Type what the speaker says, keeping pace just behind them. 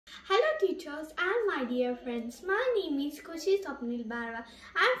Hello teachers and my dear friends. My name is Kushi Swapnil Barwa.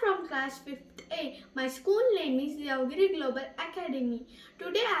 I am from class 5th A. My school name is Yavgiri Global Academy.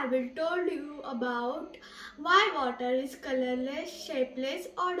 Today I will tell you about why water is colorless, shapeless,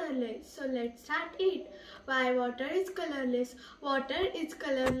 odorless. So let's start it. Why water is colorless? Water is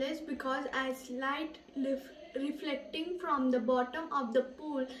colorless because as light reflecting from the bottom of the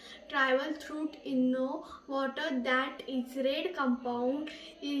pool travel through inno water that is red compound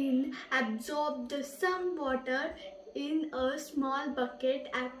in absorb the some water in a small bucket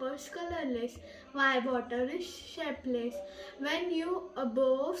appears colorless. Why water is shapeless? When you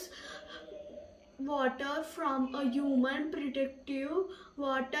absorb water from a human perspective,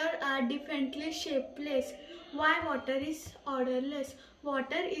 water are definitely shapeless. Why water is odorless?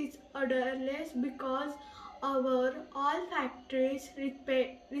 Water is odorless because our olfactory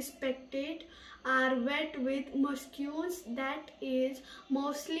respected are wet with mosquitoes, that is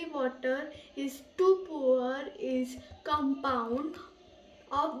mostly water is too poor is compound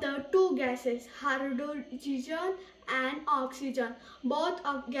of the two gases, hydrogen and oxygen. Both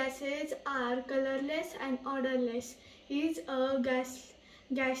of gases are colorless and odorless. Is a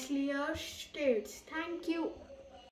gaseous state. Thank you.